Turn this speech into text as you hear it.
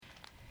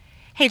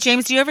Hey,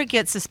 James, do you ever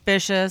get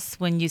suspicious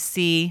when you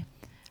see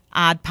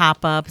odd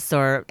pop-ups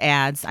or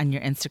ads on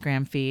your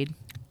Instagram feed?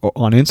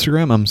 On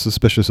Instagram, I'm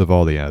suspicious of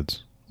all the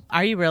ads.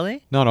 Are you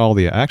really? Not all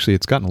the actually,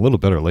 it's gotten a little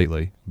better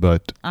lately,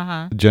 but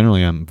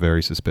generally I'm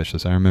very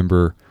suspicious. I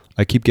remember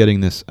I keep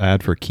getting this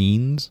ad for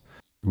Keens,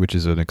 which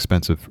is an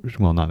expensive,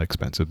 well, not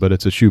expensive, but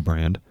it's a shoe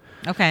brand.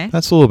 Okay.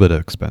 That's a little bit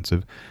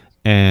expensive.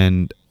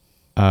 And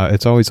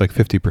it's always like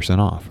 50%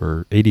 off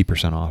or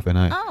 80% off.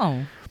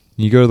 And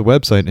you go to the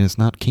website and it's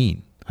not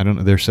Keen. I don't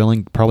know. They're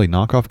selling probably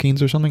knockoff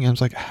Keens or something. And I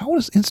was like, how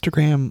is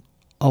Instagram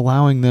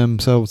allowing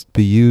themselves to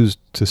be used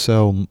to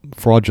sell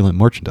fraudulent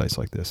merchandise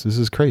like this? This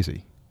is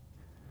crazy.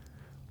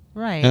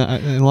 Right.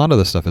 And a lot of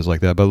the stuff is like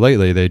that. But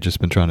lately, they've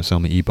just been trying to sell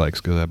me e-bikes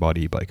because I bought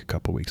an e-bike a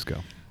couple weeks ago.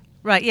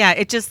 Right. Yeah.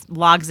 It just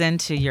logs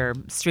into your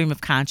stream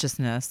of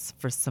consciousness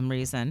for some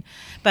reason.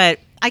 But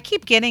I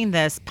keep getting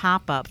this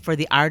pop-up for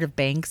the Art of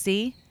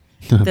Banksy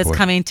that's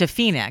coming to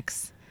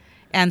Phoenix.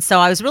 And so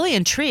I was really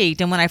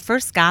intrigued. And when I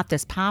first got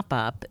this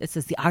pop-up, it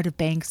says the Art of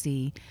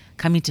Banksy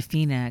coming to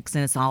Phoenix.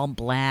 And it's all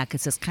black.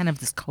 It's just kind of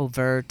this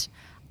covert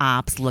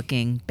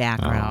ops-looking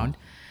background.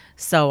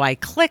 So I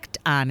clicked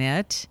on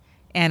it,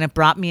 and it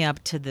brought me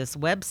up to this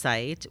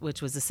website, which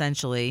was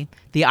essentially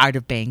the Art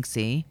of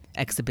Banksy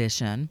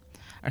exhibition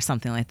or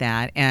something like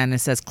that. And it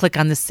says, click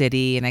on the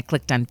city. And I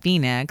clicked on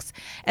Phoenix.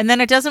 And then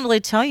it doesn't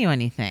really tell you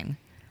anything.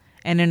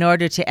 And in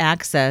order to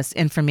access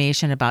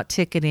information about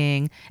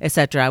ticketing,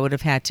 etc., I would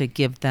have had to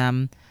give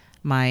them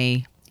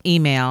my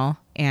email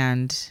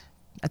and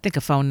I think a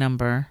phone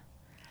number.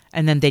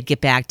 And then they'd get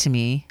back to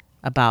me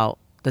about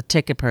the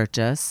ticket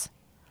purchase.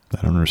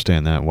 I don't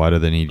understand that. Why do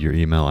they need your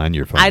email and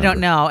your phone number? I don't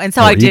know. And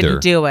so I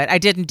didn't do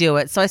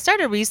it. So I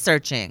started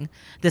researching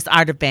this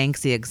Art of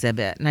Banksy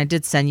exhibit. And I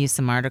did send you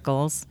some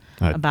articles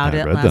about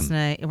it last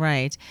night.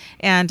 Right.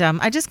 And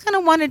I just kind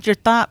of wanted your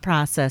thought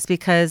process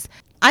because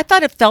I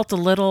thought it felt a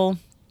little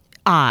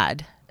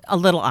odd. A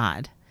little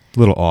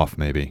off,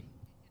 maybe.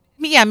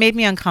 Yeah, made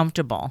me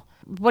uncomfortable.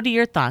 What are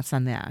your thoughts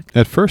on that?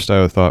 At first,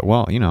 I thought,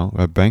 well,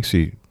 a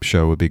Banksy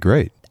show would be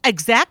great.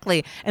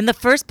 Exactly. And the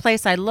first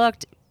place I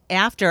looked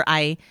after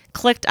I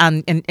clicked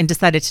on and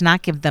decided to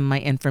not give them my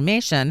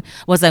information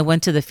was I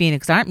went to the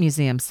Phoenix Art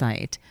Museum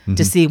site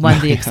to see when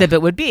the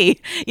exhibit would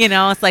be.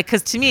 It's like,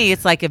 because to me,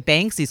 it's like if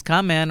Banksy's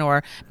coming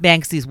or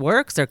Banksy's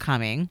works are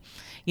coming,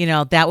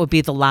 that would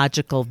be the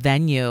logical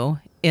venue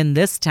in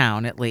this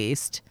town, at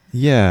least.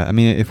 Yeah, I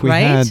mean, if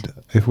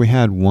we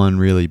had one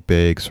really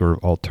big sort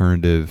of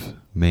alternative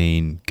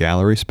main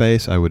gallery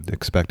space, I would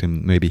expect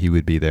maybe he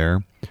would be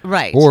there,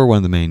 right? Or one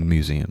of the main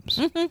museums.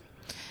 Mm-hmm.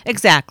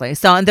 Exactly.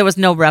 So, and there was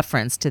no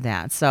reference to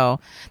that. So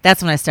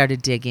that's when I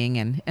started digging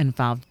and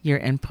involved your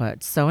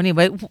input. So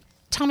anyway,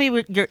 tell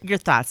me your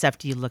thoughts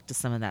after you looked at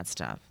some of that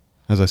stuff.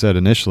 As I said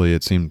initially,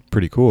 it seemed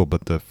pretty cool,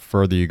 but the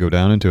further you go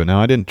down into it, now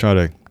I didn't try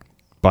to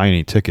buy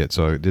any tickets,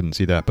 so I didn't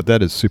see that. But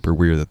that is super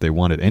weird that they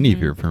wanted any of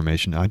your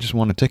information. I just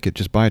want a ticket.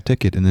 Just buy a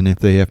ticket, and then if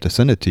they have to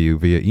send it to you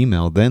via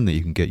email, then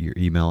you can get your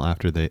email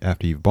after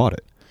you've bought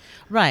it.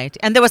 Right.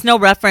 And there was no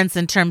reference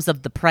in terms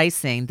of the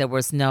pricing. There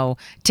was no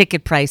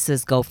ticket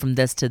prices go from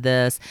this to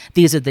this.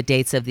 These are the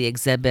dates of the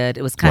exhibit.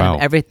 It was kind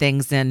of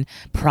everything's in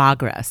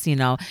progress, It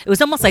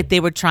was almost like they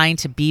were trying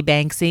to be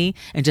Banksy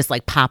and just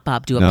like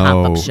do a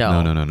pop-up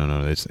show.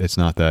 No. It's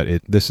not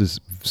that. This is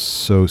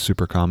so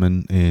super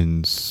common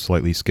in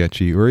slightly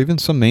sketchy or even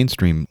some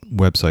mainstream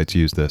websites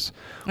use this.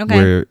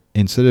 Okay.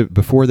 Where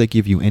before they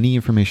give you any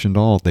information at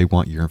all, they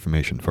want your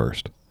information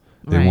first.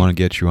 They want to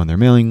get you on their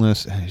mailing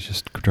list, and it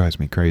just drives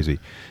me crazy.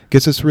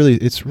 Because it's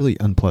really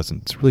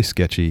unpleasant. It's really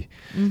sketchy.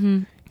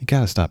 Mm-hmm. You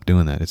got to stop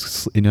doing that.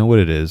 It's what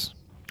it is?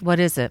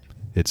 What is it?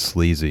 It's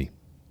sleazy.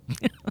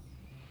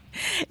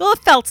 Well, it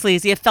felt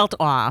sleazy. It felt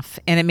off,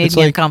 and it made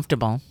me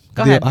uncomfortable.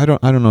 Go ahead. I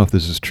don't know if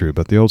this is true,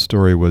 but the old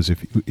story was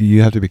if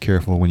you have to be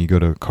careful when you go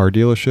to a car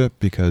dealership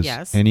because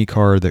any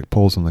car that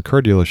pulls on the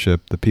car dealership,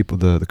 the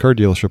car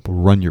dealership will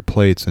run your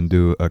plates and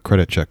do a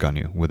credit check on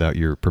you without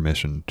your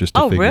permission just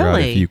to figure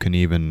out if you can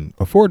even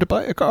afford to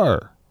buy a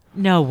car.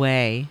 No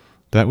way.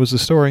 That was the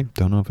story.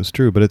 Don't know if it's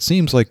true, but it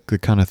seems like the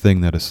kind of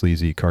thing that a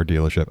sleazy car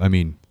dealership, I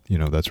mean,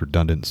 that's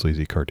redundant,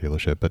 sleazy car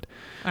dealership, but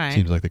it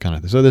seems like the kind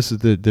of thing. So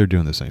they're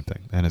doing the same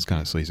thing, and it's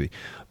kind of sleazy.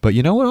 But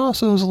you know what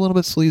also is a little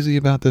bit sleazy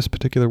about this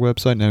particular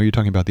website? Now you're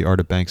talking about the Art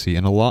of Banksy,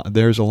 and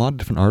there's a lot of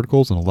different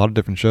articles and a lot of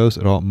different shows.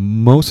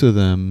 Most of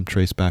them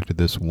trace back to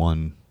this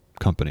one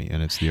company,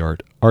 and it's the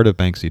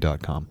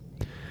artofbanksy.com,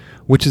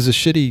 which is a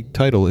shitty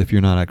title if you're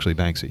not actually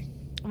Banksy.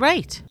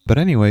 Right. But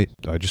anyway,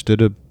 I just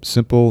did a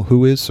simple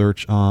who is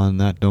search on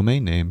that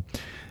domain name,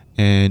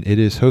 and it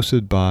is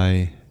hosted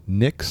by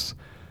Nix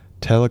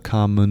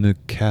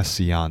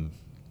Telecomunicación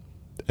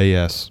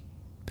AS.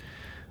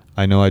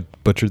 I know I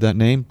butchered that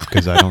name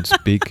because I don't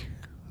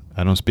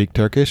speak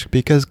Turkish,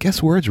 because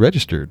guess where it's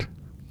registered?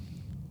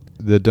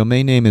 The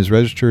domain name is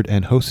registered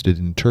and hosted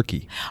in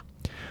Turkey.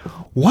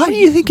 Why do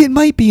you think it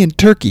might be in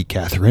Turkey,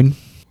 Catherine?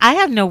 I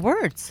have no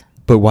words.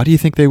 But why do you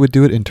think they would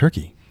do it in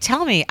Turkey?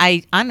 Tell me,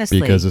 I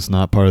honestly... Because it's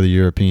not part of the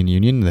European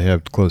Union. They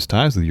have close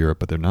ties with Europe,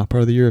 but they're not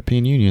part of the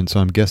European Union, so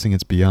I'm guessing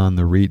it's beyond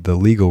the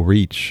legal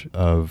reach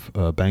of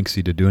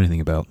Banksy to do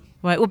anything about.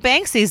 Right. Well,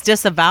 Banksy's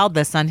disavowed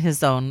this on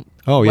his own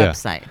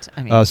website.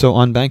 I mean, so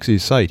on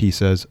Banksy's site, he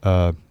says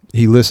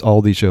he lists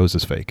all these shows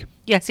as fake.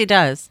 Yes, he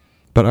does.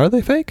 But are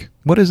they fake?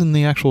 What is in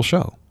the actual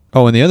show?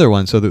 Oh, and the other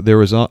one, so there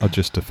was,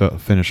 just to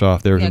finish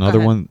off, there was another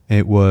one.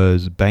 It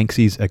was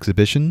Banksy's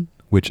Exhibition,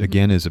 which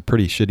again is a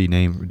pretty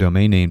shitty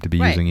domain name to be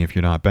using if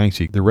you're not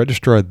Banksy. The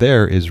registrar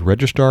there is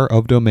Registrar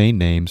of Domain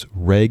Names,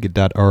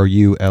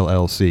 reg.ru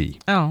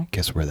LLC. Oh.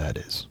 Guess where that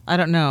is? I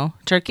don't know.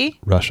 Turkey?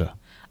 Russia.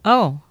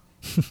 Oh.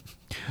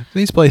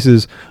 These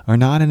places are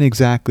not in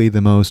exactly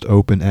the most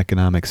open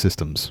economic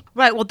systems.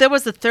 Right. Well, there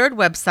was a third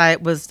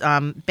website, was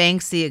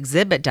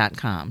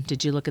BanksyExhibit.com.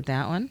 Did you look at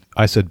that one?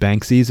 I said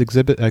Banksy's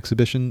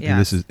Exhibition. Yeah. And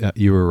this is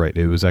you were right.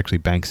 It was actually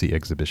Banksy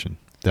Exhibition.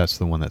 That's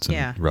the one that's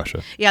in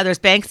Russia. Yeah, there's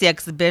Banksy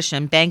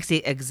Exhibition,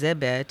 Banksy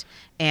Exhibit,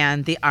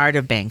 and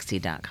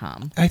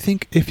theartofbanksy.com. I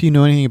think if you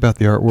know anything about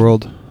the art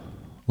world,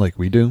 like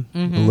we do, a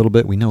little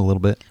bit, we know a little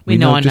bit. We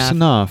know just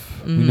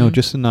enough. We know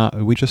just enough.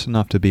 We just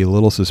enough to be a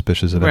little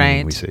suspicious of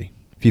anything we see.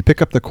 If you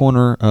pick up the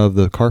corner of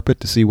the carpet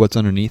to see what's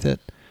underneath it,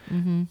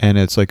 and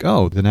it's like,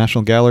 oh, the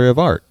National Gallery of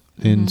Art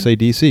in, say,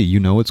 D.C., you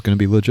know it's going to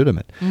be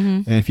legitimate.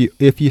 And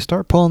if you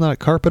start pulling that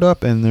carpet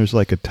up and there's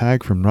like a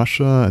tag from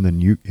Russia and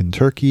then in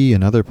Turkey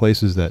and other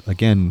places that,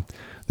 again,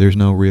 there's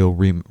no real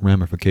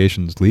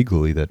ramifications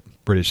legally that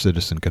British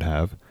citizen could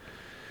have,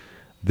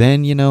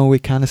 then,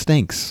 it kind of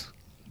stinks.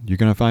 You're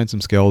going to find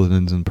some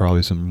skeletons and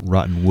probably some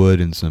rotten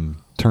wood and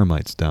some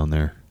termites down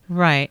there.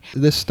 Right.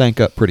 This stank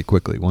up pretty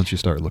quickly once you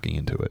start looking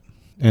into it.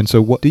 And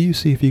so what do you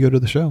see if you go to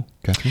the show,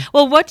 Catherine?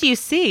 Well, what do you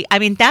see? I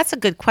mean, that's a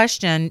good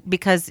question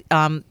because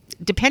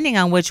depending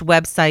on which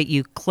website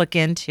you click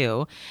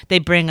into, they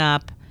bring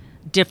up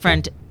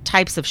different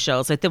types of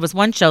shows. Like there was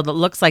one show that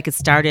looks like it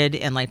started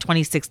in like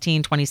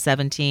 2016,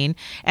 2017,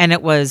 and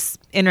it was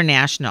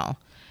international.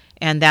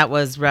 And that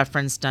was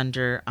referenced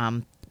under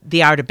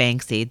The Art of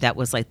Banksy. That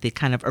was like the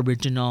kind of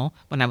original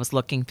when I was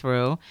looking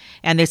through.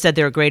 And they said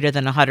there were greater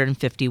than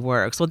 150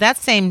 works. Well, that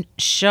same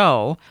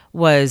show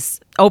was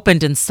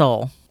opened in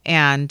Seoul,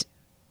 and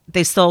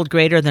they sold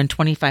greater than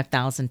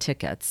 25,000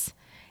 tickets.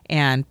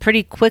 And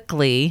pretty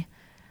quickly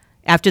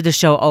after the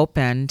show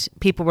opened,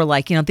 people were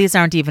like, these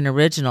aren't even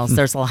originals.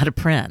 There's a lot of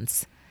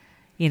prints.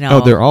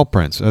 Oh, they're all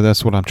prints. Oh,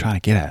 that's what I'm trying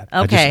to get at. Okay.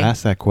 I just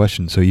asked that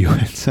question so you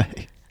would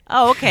say.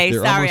 Oh, okay.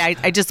 Sorry.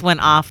 I just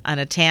went off on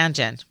a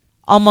tangent.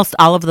 Almost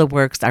all of the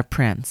works are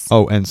prints.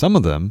 Oh, and some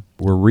of them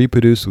were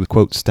reproduced with,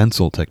 quote,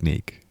 stencil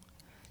technique.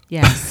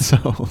 Yes.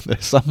 So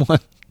there's someone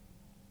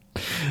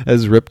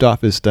has ripped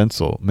off his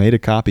stencil, made a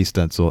copy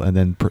stencil, and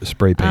then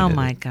spray painted it. Oh,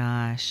 my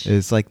gosh.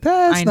 It's like,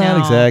 that's not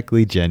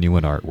exactly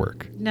genuine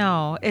artwork.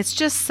 No, it's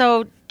just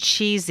so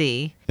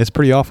cheesy. It's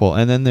pretty awful.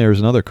 And then there's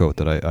another quote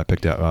that I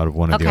picked out of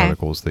one of the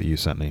articles that you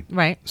sent me.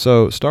 Right.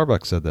 So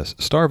Starbucks said this.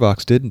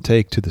 Starbucks didn't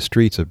take to the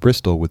streets of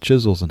Bristol with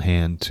chisels in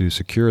hand to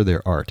secure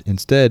their art,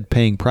 instead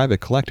paying private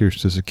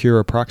collectors to secure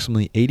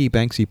approximately 80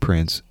 Banksy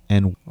prints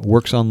and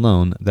works on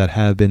loan that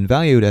have been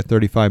valued at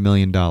 $35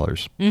 million.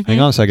 Hang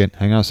on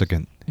a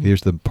second.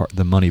 Here's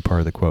the money part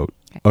of the quote.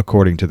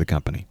 According to the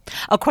company.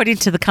 According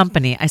to the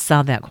company. I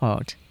saw that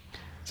quote.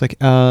 It's like,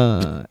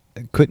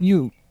 couldn't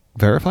you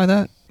verify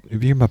that?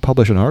 If you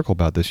publish an article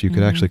about this, you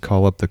could actually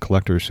call up the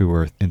collectors who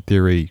are, in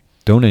theory,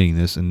 donating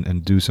this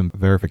and do some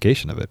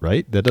verification of it,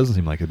 right? That doesn't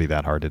seem like it'd be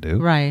that hard to do.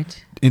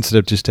 Right. Instead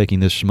of just taking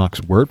this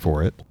schmuck's word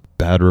for it.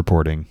 Bad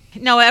reporting.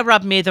 No, it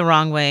rubbed me the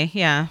wrong way,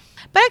 yeah.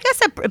 But I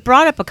guess it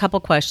brought up a couple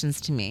questions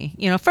to me.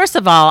 First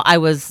of all, I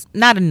was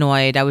not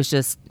annoyed. I was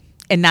just...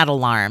 and not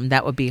alarmed.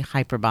 That would be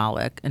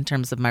hyperbolic in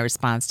terms of my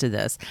response to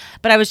this.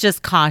 But I was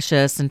just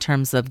cautious in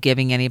terms of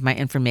giving any of my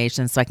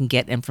information so I can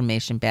get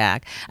information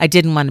back. I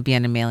didn't want to be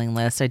on a mailing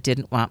list. I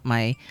didn't want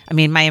my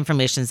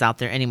information's out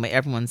there anyway.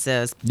 Everyone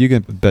says. You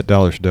can bet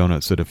dollars to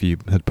donuts that if you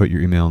had put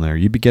your email in there,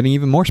 you'd be getting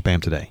even more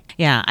spam today.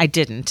 Yeah, I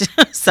didn't.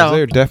 So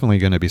they're definitely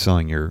going to be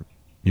selling your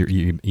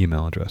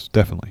email address.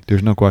 Definitely.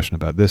 There's no question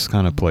about this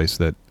kind of place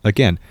that,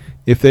 again,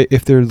 if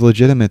they're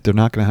legitimate, they're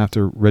not going to have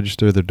to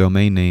register their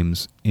domain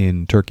names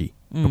in Turkey.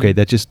 Okay,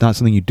 that's just not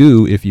something you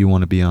do if you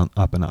want to be on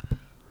up and up.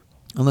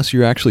 Unless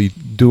you actually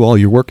do all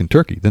your work in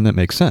Turkey, then that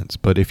makes sense.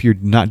 But if you're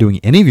not doing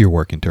any of your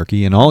work in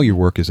Turkey and all your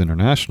work is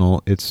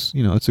international, it's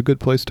a good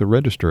place to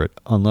register it,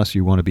 unless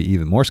you want to be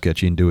even more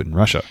sketchy and do it in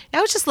Russia.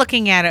 I was just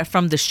looking at it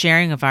from the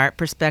sharing of art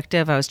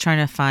perspective. I was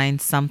trying to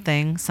find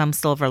some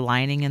silver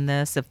lining in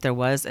this. If there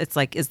was, it's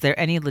like, is there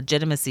any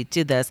legitimacy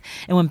to this?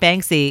 And when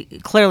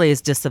Banksy clearly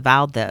has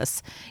disavowed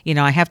this,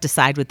 I have to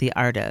side with the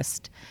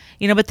artist.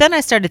 But then I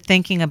started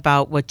thinking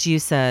about what you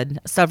said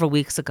several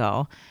weeks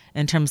ago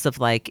in terms of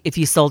like, if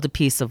you sold a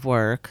piece of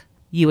work,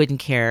 you wouldn't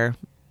care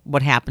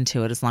what happened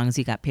to it as long as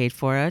you got paid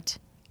for it.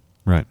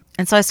 Right.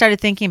 And so I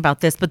started thinking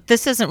about this, but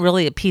this isn't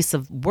really a piece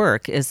of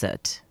work, is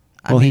it?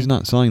 Well, he's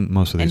not selling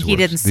most of these works. And he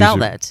didn't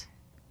sell it.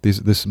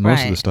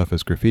 Most of the stuff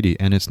is graffiti,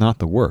 and it's not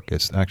the work.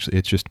 It's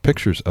just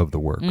pictures of the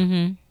work.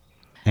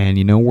 Mm-hmm. And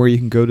you know where you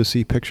can go to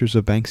see pictures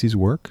of Banksy's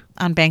work?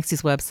 On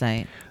Banksy's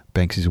website.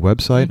 Banksy's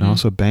website and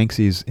also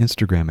Banksy's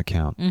Instagram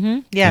account.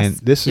 Yes, and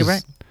this you're is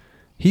right.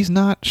 He's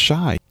not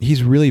shy.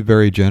 He's really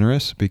very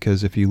generous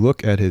because if you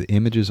look at his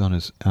images on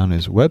his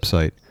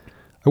website,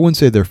 I wouldn't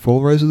say they're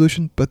full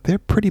resolution, but they're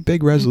pretty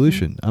big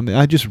resolution. I mean,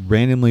 I just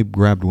randomly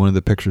grabbed one of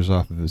the pictures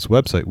off of his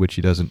website, which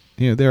he doesn't.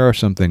 There are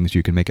some things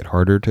you can make it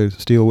harder to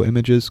steal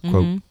images,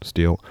 quote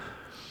steal,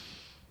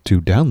 to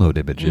download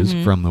images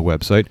from the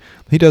website.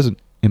 He doesn't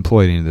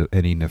employ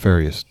any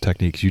nefarious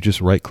techniques. You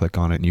just right click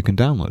on it and you can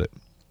download it.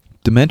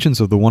 Dimensions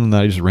of the one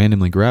that I just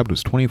randomly grabbed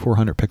was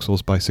 2400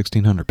 pixels by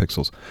 1600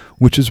 pixels,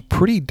 which is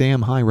pretty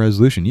damn high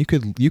resolution. You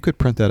could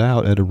print that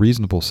out at a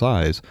reasonable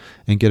size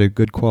and get a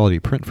good quality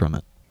print from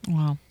it.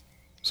 Wow.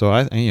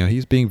 So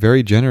he's being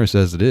very generous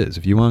as it is.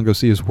 If you want to go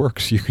see his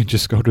works, you can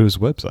just go to his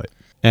website.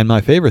 And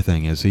my favorite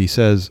thing is he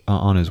says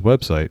on his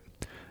website,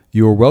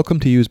 "You are welcome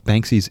to use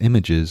Banksy's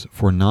images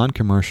for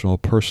non-commercial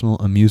personal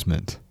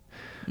amusement.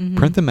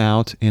 Print them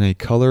out in a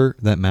color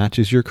that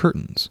matches your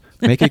curtains.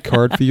 Make a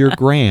card for your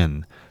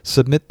gran.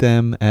 Submit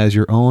them as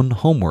your own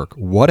homework.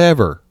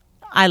 Whatever."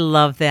 I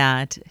love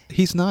that.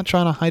 He's not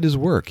trying to hide his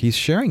work. He's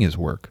sharing his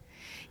work.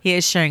 He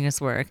is sharing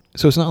his work.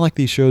 So it's not like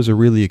these shows are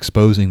really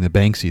exposing the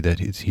Banksy that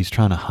he's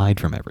trying to hide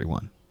from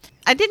everyone.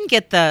 I didn't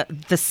get the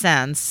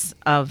sense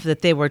of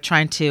that they were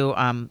trying to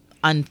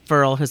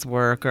unfurl his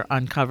work or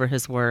uncover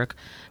his work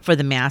for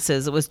the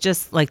masses. It was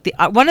just like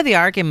one of the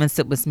arguments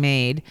that was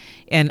made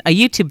in a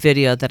YouTube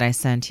video that I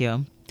sent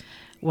you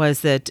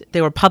was that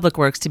they were public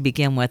works to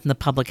begin with, and the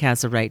public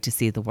has a right to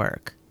see the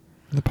work.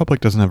 The public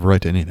doesn't have a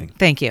right to anything.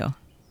 Thank you.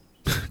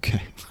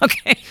 Okay.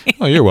 Okay.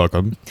 Oh, you're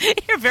welcome.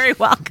 You're very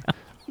welcome.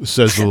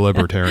 Says the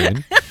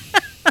libertarian.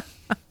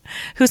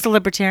 Who's the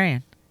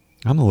libertarian?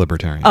 I'm a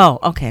libertarian. Oh,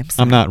 okay.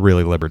 I'm not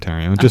really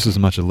libertarian. I'm just as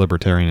much a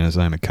libertarian as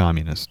I'm a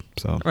communist.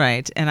 So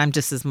right, and I'm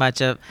just as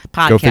much a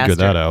podcaster. Go figure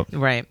that out.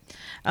 Right.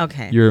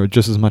 Okay. You're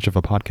just as much of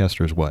a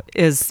podcaster as what?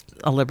 Is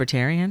a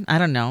libertarian? I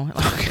don't know.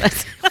 Okay.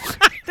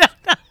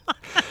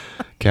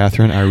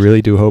 Catherine, I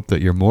really do hope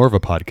that you're more of a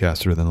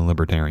podcaster than a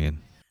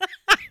libertarian.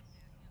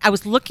 I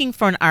was looking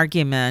for an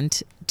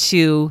argument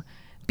to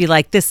be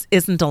like, this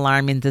isn't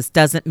alarming. This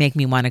doesn't make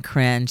me want to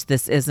cringe.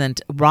 This isn't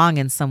wrong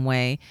in some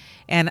way.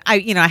 And I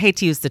hate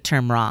to use the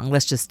term wrong.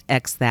 Let's just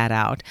X that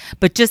out.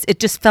 But it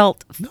just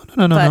felt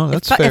no.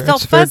 That's fair. It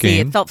felt it's fair fuzzy.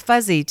 game. It felt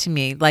fuzzy to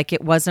me. Like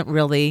it wasn't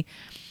really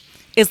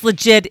as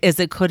legit as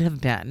it could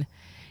have been.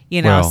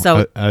 Well,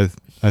 so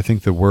I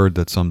think the word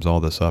that sums all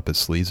this up is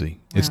sleazy.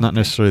 It's not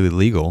necessarily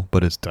legal,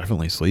 but it's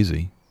definitely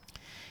sleazy.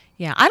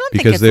 Yeah, I don't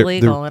think it's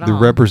legal at all. They're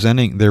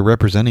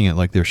representing it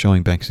like they're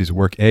showing Banksy's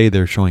work.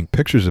 They're showing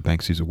pictures of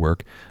Banksy's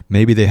work.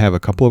 Maybe they have a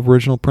couple of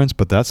original prints,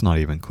 but that's not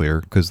even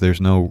clear because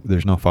there's no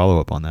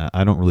follow-up on that.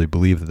 I don't really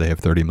believe that they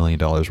have $30 million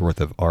worth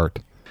of art.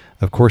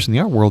 Of course, in the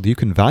art world, you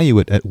can value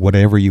it at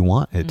whatever you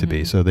want it to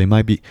be. So they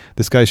might be.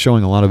 This guy's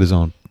showing a lot of his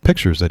own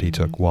pictures that he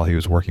took while he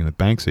was working with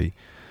Banksy.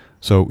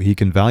 So he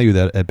can value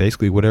that at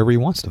basically whatever he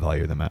wants to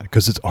value them at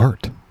because it's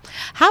art.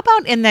 How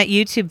about in that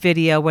YouTube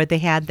video where they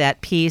had that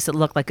piece that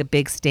looked like a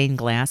big stained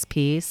glass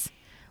piece?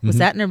 Was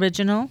that an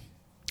original?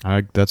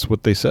 That's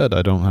what they said.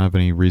 I don't have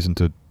any reason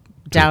to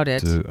doubt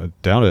it.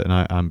 Doubt it, and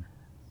I'm,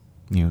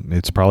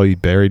 it's probably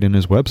buried in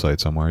his website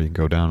somewhere. You can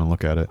go down and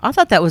look at it. I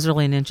thought that was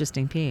really an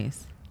interesting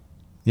piece.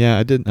 Yeah,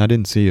 I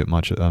didn't see it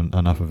much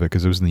enough of it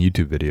because it was in the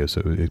YouTube video,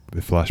 so it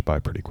flashed by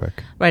pretty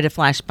quick. Right, it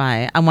flashed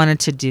by. I wanted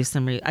to do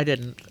some. I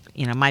didn't.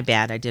 My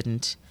bad. I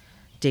didn't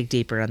dig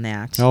deeper on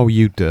that. Oh,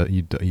 you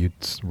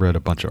read a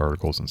bunch of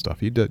articles and stuff.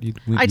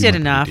 I did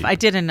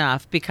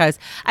enough because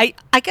I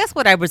guess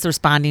what I was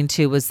responding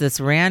to was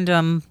this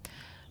random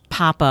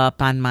pop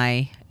up on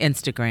my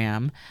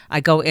Instagram.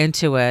 I go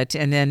into it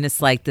and then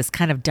it's like this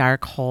kind of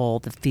dark hole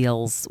that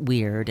feels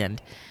weird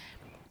and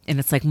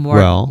it's like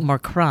more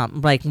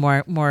crumb, like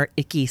more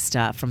icky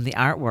stuff from the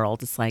art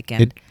world. It's like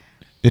it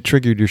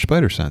triggered your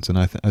Spidey sense and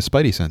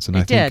Spidey sense, and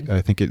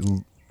I think it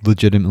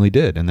legitimately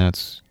did, and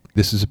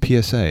this is a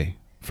PSA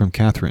from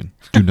Catherine.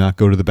 Do not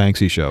go to the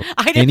Banksy show.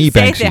 Any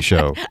Banksy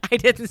show. I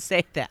didn't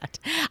say that.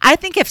 I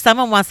think if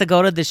someone wants to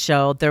go to the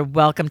show, they're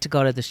welcome to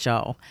go to the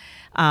show.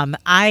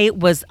 I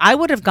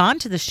would have gone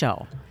to the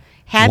show.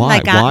 Why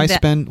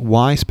spend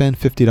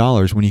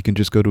 $50 when you can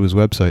just go to his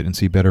website and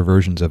see better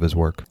versions of his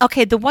work?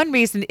 Okay, the one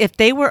reason, if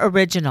they were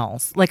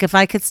originals, like if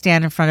I could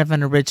stand in front of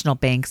an original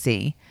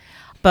Banksy,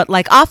 but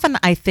like often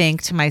I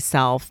think to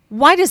myself,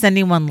 why does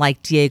anyone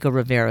like Diego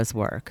Rivera's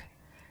work?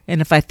 And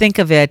if I think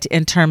of it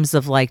in terms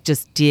of like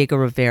just Diego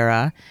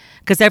Rivera,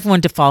 because everyone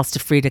defaults to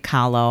Frida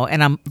Kahlo,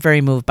 and I'm very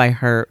moved by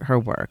her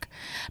work.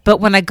 But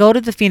when I go to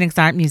the Phoenix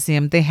Art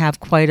Museum, they have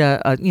quite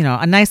a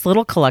nice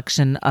little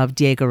collection of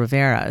Diego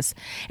Rivera's.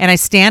 And I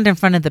stand in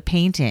front of the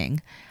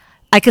painting.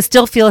 I could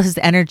still feel his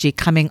energy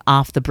coming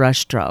off the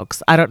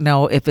brushstrokes. I don't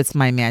know if it's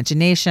my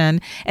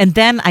imagination. And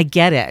then I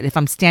get it if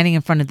I'm standing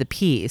in front of the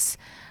piece,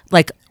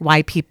 like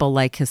why people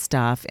like his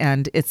stuff.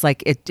 And it's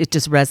like it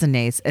just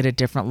resonates at a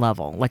different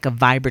level, like a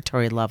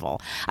vibratory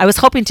level. I was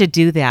hoping to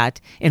do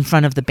that in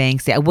front of the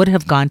Banksy. I would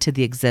have gone to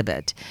the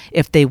exhibit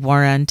if they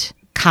weren't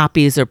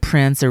copies or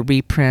prints or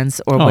reprints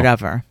or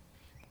whatever.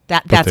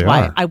 That's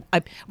why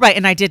I right,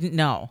 and I didn't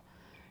know.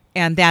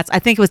 And I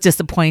think it was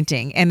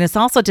disappointing. And it's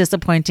also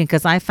disappointing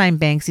because I find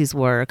Banksy's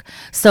work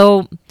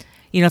so,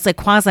 it's like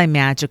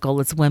quasi-magical,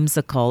 it's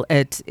whimsical.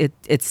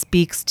 It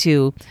speaks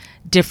to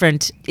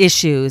different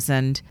issues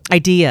and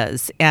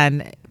ideas.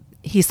 And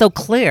he's so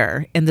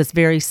clear in this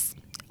very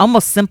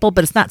almost simple,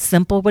 but it's not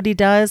simple what he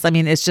does. I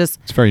mean, it's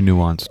very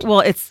nuanced. Well,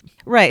 it's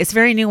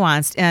very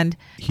nuanced. And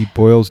he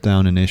boils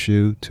down an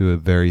issue to a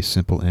very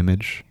simple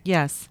image.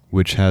 Yes.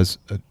 Which has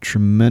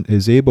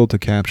is able to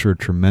capture a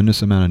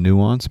tremendous amount of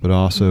nuance, but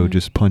also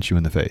just punch you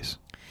in the face.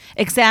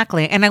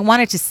 Exactly. And I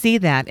wanted to see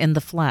that in the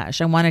flesh.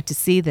 I wanted to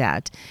see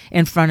that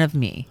in front of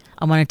me.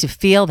 I wanted to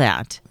feel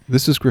that.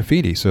 This is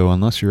graffiti, so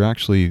unless you're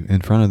actually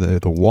in front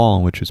of the wall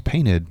on which it's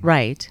painted.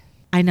 Right.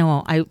 I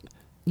know.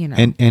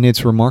 And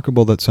it's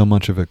remarkable that so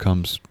much of it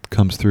comes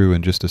through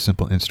in just a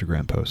simple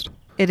Instagram post.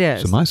 It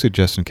is. So my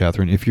suggestion,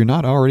 Catherine, if you're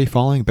not already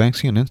following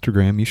Banksy on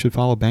Instagram, you should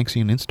follow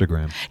Banksy on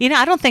Instagram.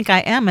 I don't think I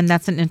am, and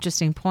that's an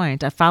interesting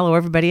point. I follow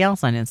everybody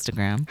else on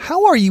Instagram.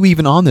 How are you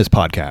even on this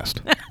podcast?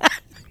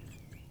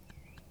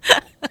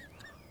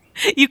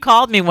 You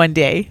called me one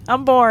day.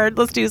 I'm bored.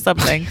 Let's do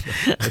something.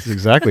 That's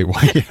exactly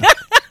why.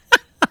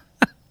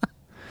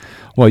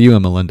 Well, you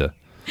and Melinda.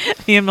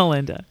 Me and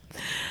Melinda.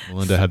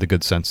 Melinda had the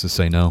good sense to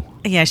say no.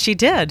 Yeah, she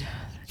did.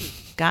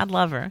 God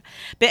love her.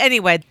 But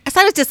anyway, so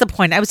I was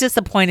disappointed. I was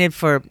disappointed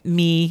for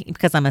me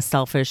because I'm a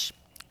selfish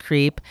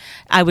creep.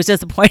 I was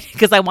disappointed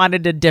because I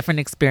wanted a different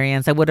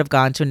experience. I would have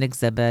gone to an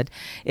exhibit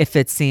if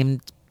it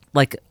seemed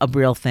like a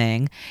real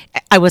thing.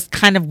 I was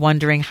kind of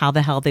wondering how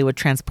the hell they would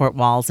transport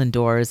walls and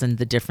doors and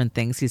the different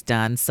things he's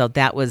done. So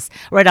that was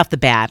right off the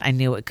bat. I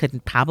knew it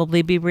couldn't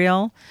probably be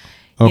real.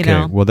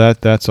 Okay, well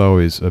that's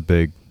always a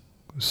big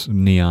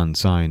neon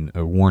sign,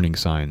 a warning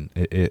sign.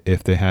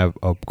 If they have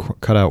a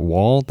cutout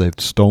wall, they've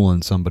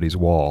stolen somebody's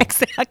wall.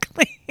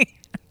 Exactly.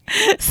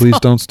 Please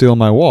don't steal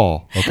my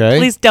wall, okay?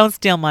 Please don't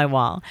steal my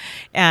wall.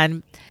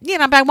 And,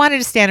 but I wanted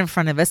to stand in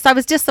front of it. So I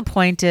was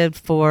disappointed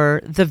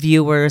for the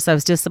viewers. I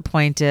was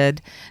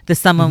disappointed that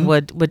someone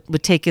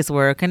would take his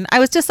work. And I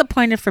was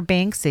disappointed for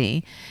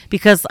Banksy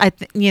because, I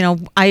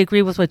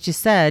agree with what you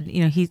said.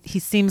 He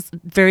seems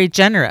very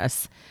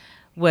generous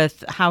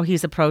with how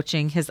he's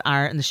approaching his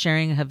art and the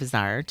sharing of his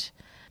art.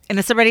 And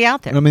it's already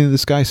out there. I mean,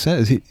 this guy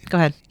says... Go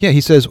ahead. Yeah,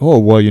 he says,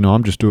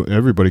 I'm just doing...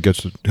 Everybody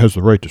has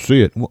the right to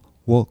see it.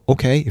 Well,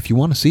 okay, if you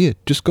want to see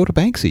it, just go to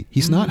Banksy.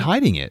 He's not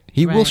hiding it.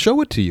 He will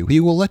show it to you. He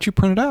will let you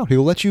print it out. He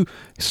will let you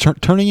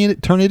start turn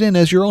it in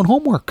as your own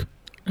homework.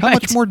 How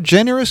much more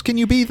generous can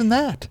you be than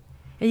that?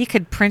 You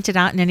could print it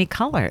out in any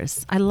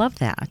colors. I love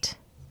that.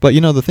 But,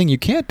 the thing you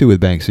can't do with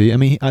Banksy, I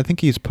mean, I think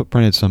he's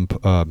printed some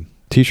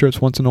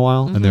T-shirts once in a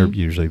while, and they're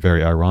usually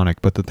very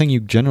ironic. But the thing you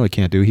generally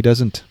can't do,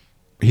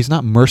 he's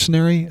not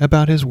mercenary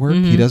about his work.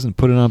 He doesn't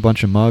put it on a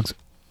bunch of mugs.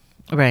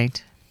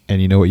 Right.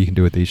 And you know what you can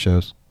do with these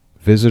shows?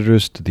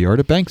 Visitors to the Art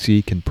of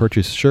Banksy can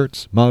purchase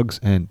shirts, mugs,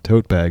 and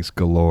tote bags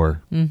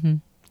galore. Mm-hmm.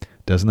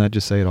 Doesn't that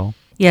just say it all?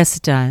 Yes,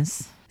 it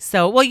does.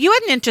 So, you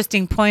had an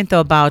interesting point,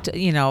 though, about,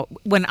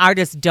 when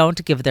artists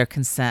don't give their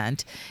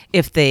consent,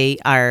 if they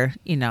are,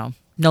 no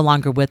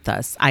longer with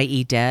us,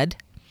 i.e. dead.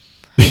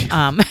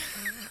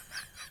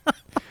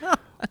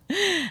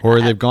 Or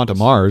they've gone to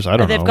Mars. I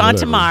don't know. They've gone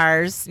to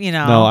Mars,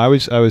 No, I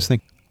was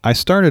thinking, I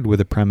started with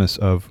a premise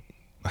of,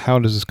 how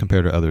does this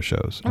compare to other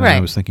shows? And I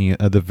was thinking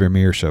of the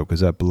Vermeer show because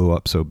that blew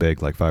up so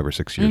big like 5 or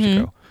 6 years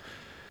ago.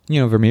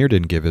 Vermeer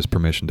didn't give his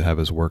permission to have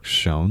his work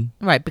shown.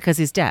 Right, because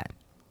he's dead.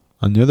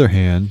 On the other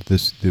hand,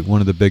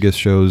 one of the biggest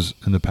shows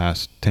in the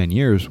past 10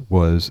 years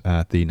was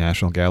at the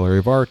National Gallery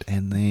of Art,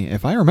 and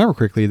if I remember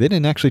correctly, they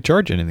didn't actually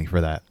charge anything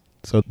for that.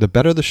 So the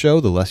better the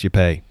show, the less you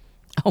pay.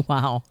 Oh,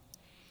 wow.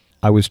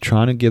 I was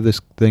trying to give this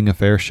thing a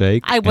fair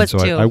shake. I was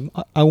too.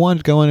 I wanted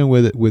to go in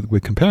with it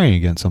with comparing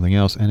against something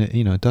else, and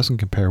it doesn't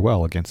compare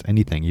well against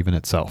anything, even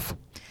itself.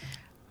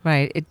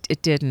 Right.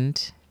 It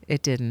didn't.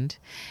 It didn't.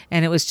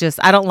 And it was just,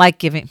 I don't like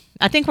giving.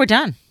 I think we're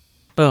done.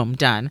 Boom,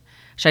 done.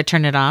 Should I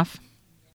turn it off?